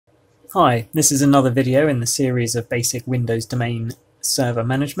Hi, this is another video in the series of basic Windows domain server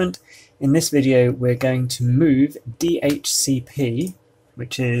management. In this video we're going to move DHCP,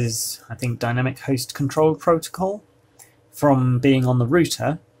 which is I think Dynamic Host Control Protocol, from being on the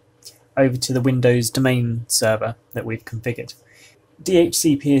router over to the Windows domain server that we've configured.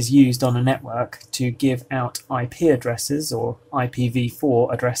 DHCP is used on a network to give out IP addresses or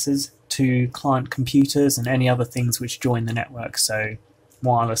IPv4 addresses to client computers and any other things which join the network, so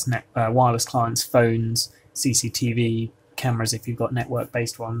wireless clients, phones, CCTV, cameras if you've got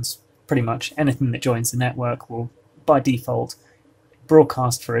network-based ones. Pretty much anything that joins the network will, by default,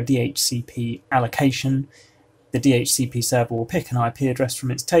 broadcast for a DHCP allocation. The DHCP server will pick an IP address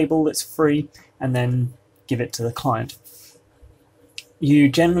from its table that's free and then give it to the client. You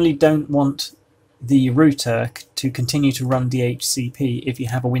generally don't want the router to continue to run DHCP if you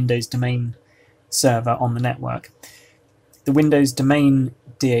have a Windows domain server on the network. The Windows domain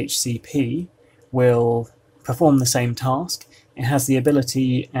DHCP will perform the same task. It has the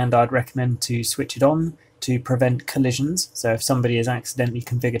ability, and I'd recommend to switch it on, to prevent collisions. So if somebody has accidentally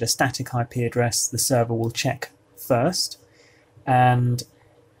configured a static IP address, the server will check first. And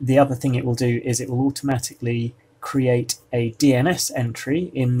the other thing it will do is it will automatically create a DNS entry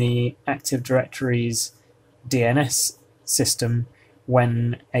in the Active Directory's DNS system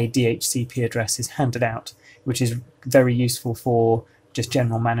when a DHCP address is handed out, which is very useful for just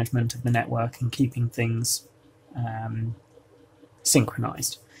general management of the network and keeping things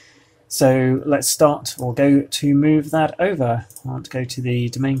synchronized. So let's start, or go to move that over. I want to go to the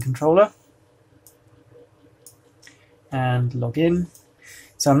domain controller and log in.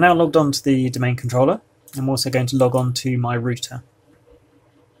 So I'm now logged on to the domain controller. I'm also going to log on to my router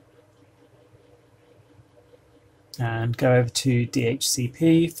and go over to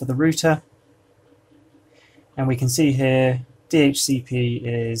DHCP for the router. And we can see here DHCP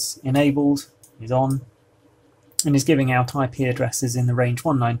is enabled, is on, and is giving out IP addresses in the range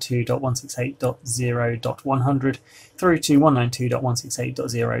 192.168.0.100 through to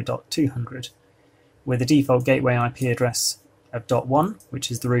 192.168.0.200 with a default gateway IP address of .1, which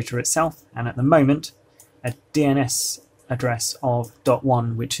is the router itself, and at the moment a DNS address of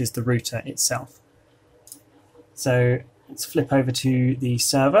 .1, which is the router itself. So let's flip over to the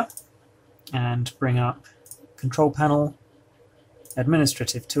server and bring up Control Panel,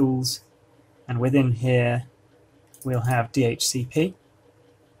 Administrative Tools, and within here we'll have DHCP.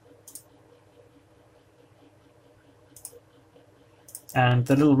 And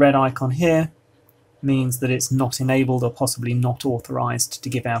the little red icon here means that it's not enabled or possibly not authorized to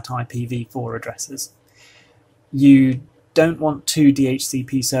give out IPv4 addresses. You don't want two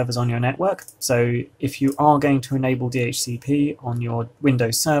DHCP servers on your network, so if you are going to enable DHCP on your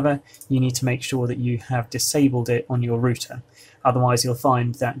Windows server, you need to make sure that you have disabled it on your router. Otherwise you'll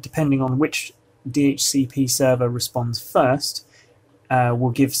find that depending on which DHCP server responds first,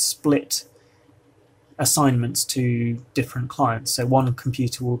 will give split assignments to different clients. So one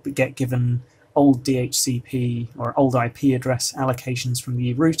computer will get given old DHCP or old IP address allocations from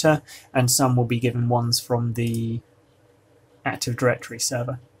the router, and some will be given ones from the Active Directory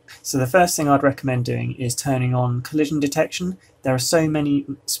server. So the first thing I'd recommend doing is turning on collision detection. There are so many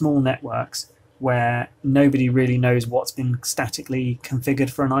small networks where nobody really knows what's been statically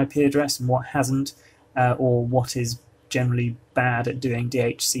configured for an IP address and what hasn't, or what is generally bad at doing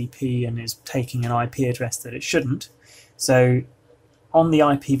DHCP and is taking an IP address that it shouldn't. So on the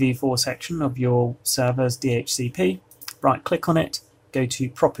IPv4 section of your server's DHCP, right click on it, go to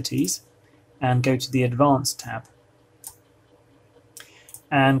Properties, and go to the Advanced tab.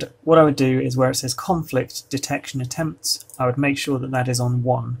 And what I would do is where it says Conflict Detection Attempts, I would make sure that that is on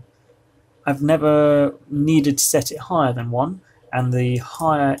 1. I've never needed to set it higher than 1, and the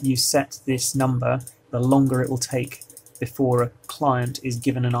higher you set this number, the longer it will take before a client is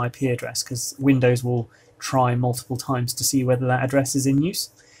given an IP address, because Windows will try multiple times to see whether that address is in use.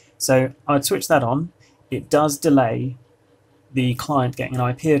 So I'd switch that on. It does delay the client getting an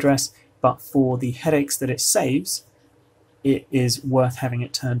IP address, but for the headaches that it saves, it is worth having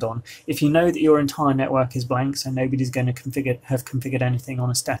it turned on. If you know that your entire network is blank, so nobody's going to have configured anything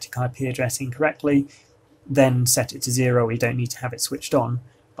on a static IP address incorrectly, then set it to 0. You don't need to have it switched on,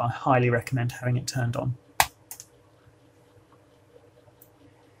 but I highly recommend having it turned on.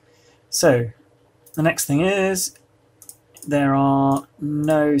 So the next thing is there are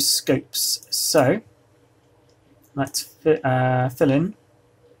no scopes. So let's fill in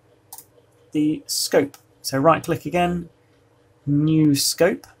the scope. So right click again, new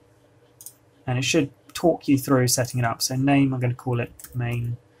scope, and it should talk you through setting it up. So name, I'm going to call it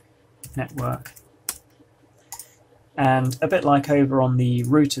main network, And a bit like over on the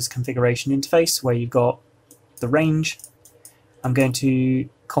router's configuration interface where you've got the range, I'm going to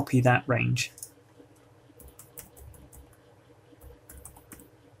copy that range.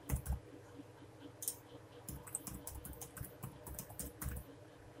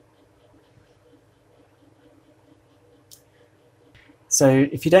 So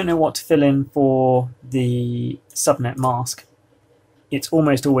if you don't know what to fill in for the subnet mask, it's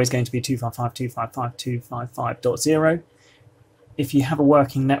almost always going to be 255.255.255.0. If you have a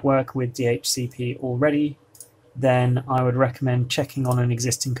working network with DHCP already, then I would recommend checking on an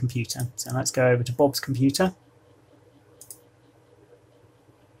existing computer. So let's go over to Bob's computer.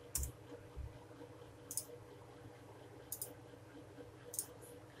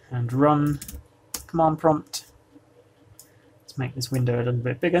 And run command prompt. Let's make this window a little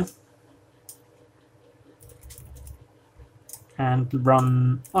bit bigger. And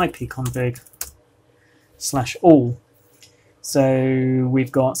run ipconfig/all. So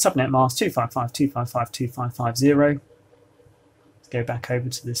we've got subnet mask 255.255.255.0. Let's go back over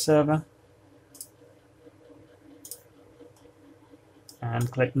to the server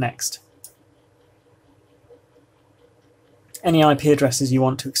and click next. Any IP addresses you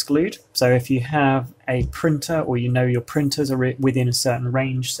want to exclude. So if you have a printer, or you know your printers are within a certain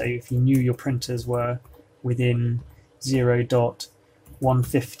range, so if you knew your printers were within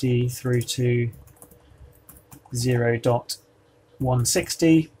 0.150 through to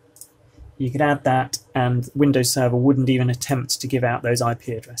 0.160, you could add that, and Windows Server wouldn't even attempt to give out those IP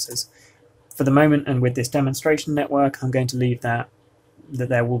addresses. For the moment, and with this demonstration network, I'm going to leave that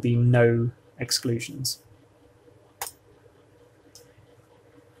there will be no exclusions.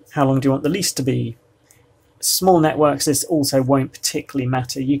 How long do you want the lease to be? Small networks, this also won't particularly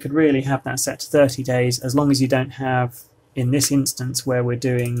matter. You could really have that set to 30 days, as long as you don't have, in this instance where we're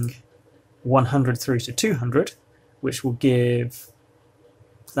doing 100 through to 200, which will give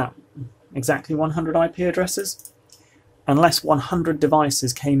that exactly 100 IP addresses. Unless 100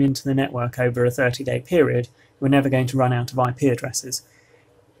 devices came into the network over a 30-day period, we're never going to run out of IP addresses.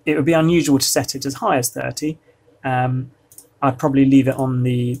 It would be unusual to set it as high as 30. I'd probably leave it on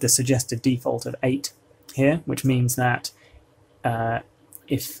the suggested default of 8 here, which means that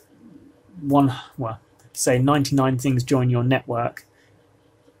if say 99 things join your network,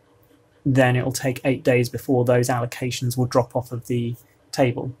 then it'll take 8 days before those allocations will drop off of the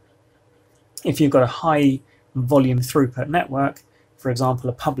table. If you've got a high volume throughput network, for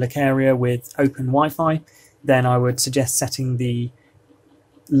example a public area with open Wi-Fi, then I would suggest setting the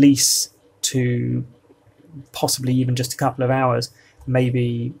lease to possibly even just a couple of hours,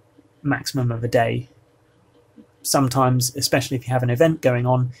 maybe maximum of a day. Sometimes, especially if you have an event going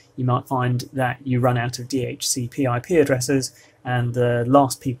on, you might find that you run out of DHCP IP addresses, and the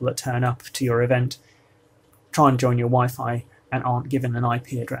last people that turn up to your event try and join your Wi-Fi and aren't given an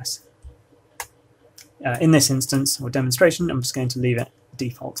IP address. In this instance, or demonstration, I'm just going to leave it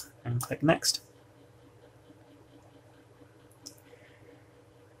default and click next.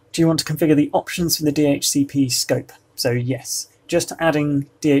 Do you want to configure the options for the DHCP scope? So yes, just adding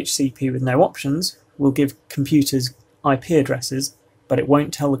DHCP with no options will give computers IP addresses, but it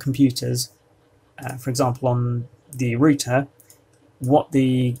won't tell the computers, for example on the router, what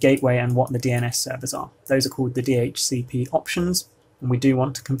the gateway and what the DNS servers are. Those are called the DHCP options, and we do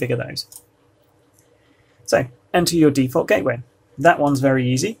want to configure those. So enter your default gateway. That one's very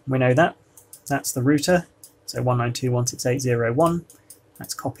easy, we know that. That's the router, so 192.168.0.1.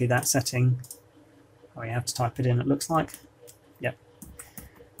 Let's copy that setting. Oh, you have to type it in, it looks like. Yep.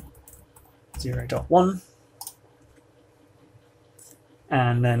 0.1.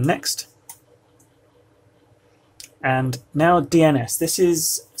 And then next. And now DNS. This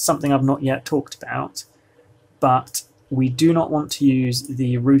is something I've not yet talked about, but we do not want to use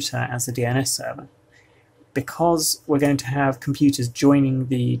the router as the DNS server. Because we're going to have computers joining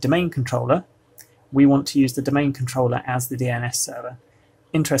the domain controller, we want to use the domain controller as the DNS server.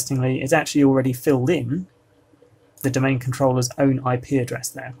 Interestingly, it's actually already filled in the domain controller's own IP address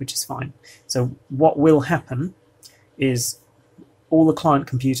there, which is fine. So what will happen is all the client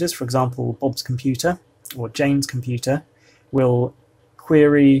computers, for example Bob's computer or Jane's computer, will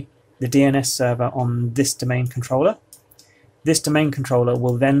query the DNS server on this domain controller. This domain controller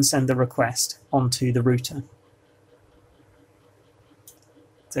will then send the request onto the router.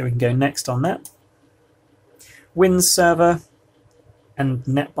 So we can go next on that. Wins server and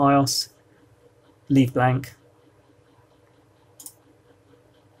NetBIOS, leave blank.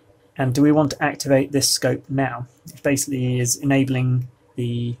 And do we want to activate this scope now? It basically is enabling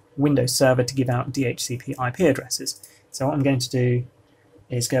the Windows Server to give out DHCP IP addresses. So what I'm going to do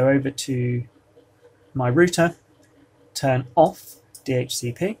is go over to my router turn off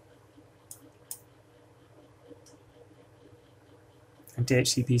DHCP. And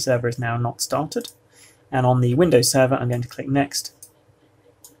DHCP server is now not started. And on the Windows server, I'm going to click Next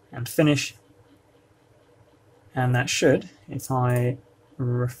and Finish. And that should, if I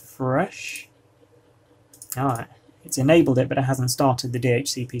refresh, it's enabled it, but it hasn't started the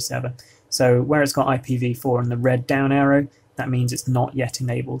DHCP server. So where it's got IPv4 and the red down arrow, that means it's not yet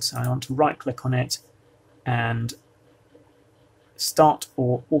enabled. So I want to right click on it and start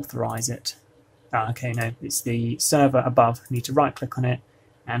or authorize it. Okay, no, it's the server above. I need to right click on it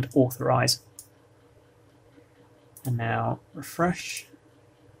and authorize. And now refresh.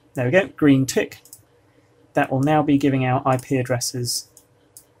 There we go, green tick. That will now be giving out IP addresses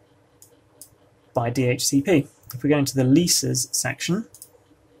by DHCP. If we go into the leases section,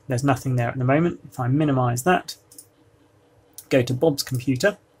 there's nothing there at the moment. If I minimize that, go to Bob's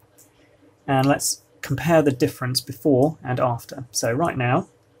computer, and let's compare the difference before and after. So right now,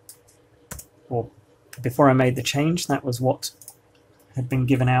 or before I made the change, that was what had been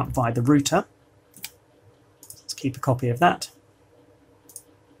given out by the router. Let's keep a copy of that.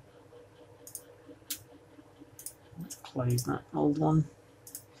 Let's close that old one.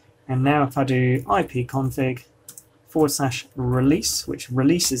 And now if I do ipconfig /release, which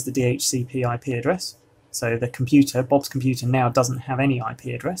releases the DHCP IP address, so the computer, Bob's computer, now doesn't have any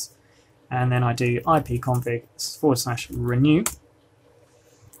IP address, and then I do ipconfig /renew,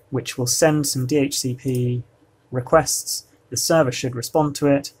 which will send some DHCP requests. The server should respond to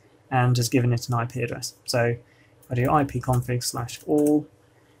it and has given it an IP address. So I do ipconfig /all,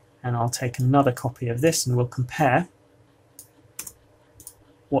 and I'll take another copy of this and we'll compare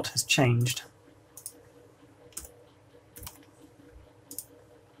what has changed.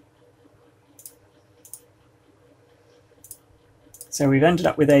 So we've ended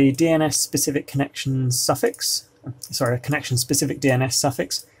up with a DNS-specific connection suffix, sorry, a connection-specific DNS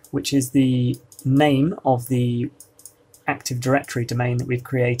suffix, which is the name of the Active Directory domain that we've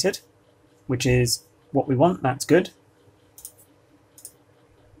created, which is what we want. That's good.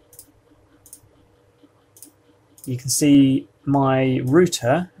 You can see my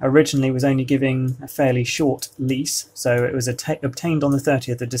router originally was only giving a fairly short lease, so it was obtained on the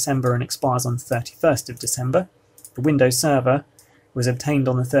 30th of December and expires on the 31st of December. The Windows server was obtained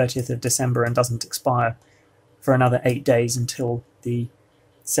on the 30th of December and doesn't expire for another 8 days until the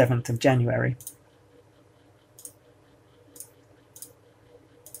 7th of January.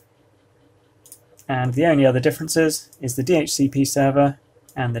 And the only other differences is the DHCP server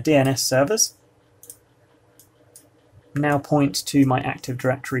and the DNS servers now point to my Active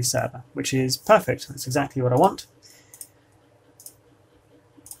Directory server, which is perfect. That's exactly what I want.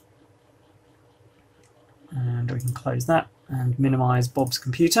 And we can close that and minimize Bob's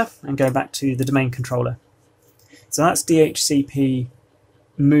computer and go back to the domain controller. So that's DHCP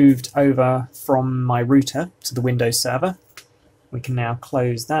moved over from my router to the Windows server. We can now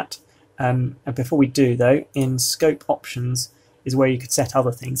close that. And before we do though, in Scope Options is where you could set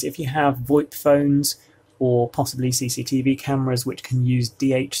other things. If you have VoIP phones or possibly CCTV cameras which can use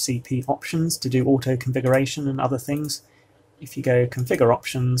DHCP options to do auto configuration and other things, if you go Configure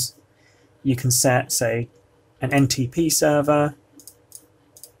Options, you can set, say, an NTP server,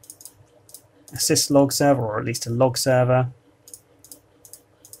 a syslog server, or at least a log server.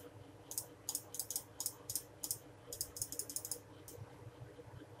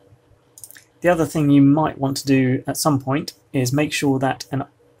 The other thing you might want to do at some point is make sure that a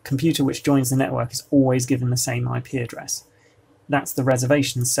computer which joins the network is always given the same IP address. That's the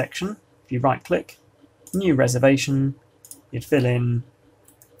reservations section. If you right click, new reservation, you'd fill in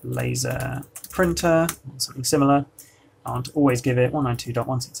laser printer or something similar. I want to always give it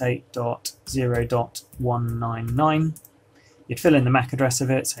 192.168.0.199. You'd fill in the MAC address of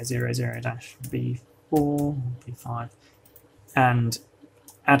it, so 00-B4, B5, and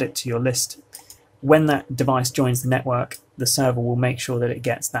add it to your list. When that device joins the network, the server will make sure that it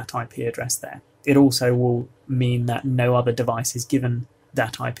gets that IP address there. It also will mean that no other device is given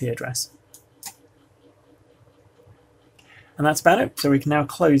that IP address. And that's about it. So we can now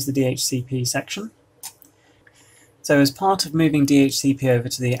close the DHCP section. So as part of moving DHCP over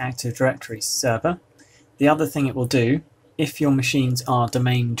to the Active Directory server, the other thing it will do, if your machines are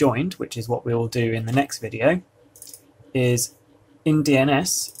domain joined, which is what we will do in the next video, is in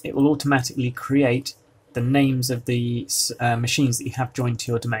DNS, it will automatically create the names of the machines that you have joined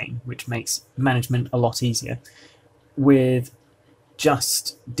to your domain, which makes management a lot easier. With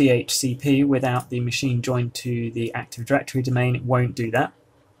just DHCP without the machine joined to the Active Directory domain, it won't do that.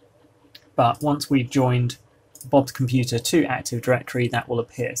 But once we've joined Bob's computer to Active Directory, that will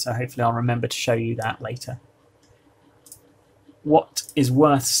appear. So hopefully I'll remember to show you that later. what is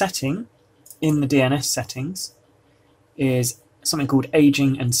worth setting in the DNS settings is something called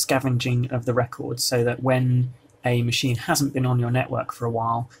aging and scavenging of the records, so that when a machine hasn't been on your network for a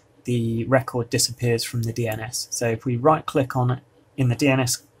while, the record disappears from the DNS. So if we right click on it in the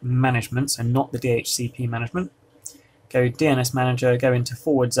DNS management, so not the DHCP management, go DNS manager, go into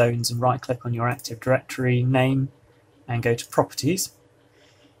forward zones and right click on your Active Directory name and go to properties.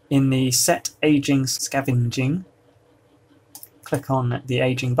 In the set aging scavenging, click on the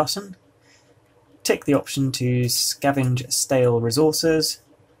aging button, tick the option to scavenge stale resources,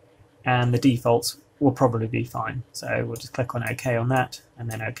 and the defaults will probably be fine. So we'll just click on OK on that,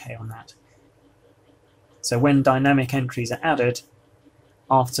 and then OK on that. So when dynamic entries are added,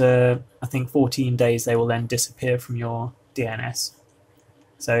 after I think 14 days they will then disappear from your DNS.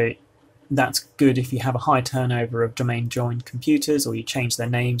 So that's good if you have a high turnover of domain joined computers, or you change their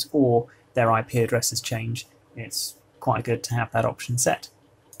names, or their IP addresses change. It's quite good to have that option set.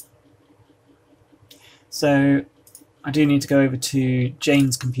 So I do need to go over to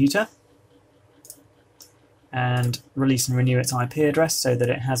Jane's computer and release and renew its IP address so that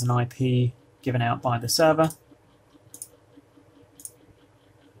it has an IP given out by the server.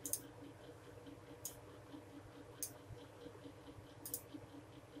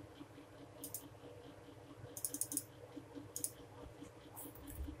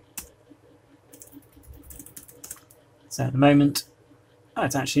 So at the moment,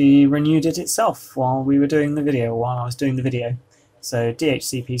 it's actually renewed it itself while we were doing the video, while I was doing the video. So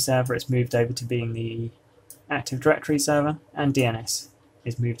DHCP server, it's moved over to being the Active Directory server, and DNS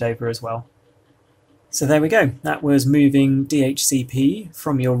is moved over as well. So there we go. That was moving DHCP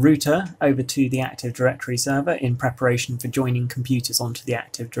from your router over to the Active Directory server in preparation for joining computers onto the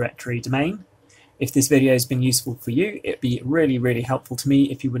Active Directory domain. If this video has been useful for you, it'd be really, really helpful to me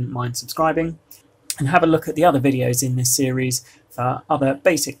if you wouldn't mind subscribing. And have a look at the other videos in this series for other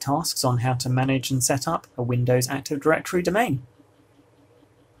basic tasks on how to manage and set up a Windows Active Directory domain.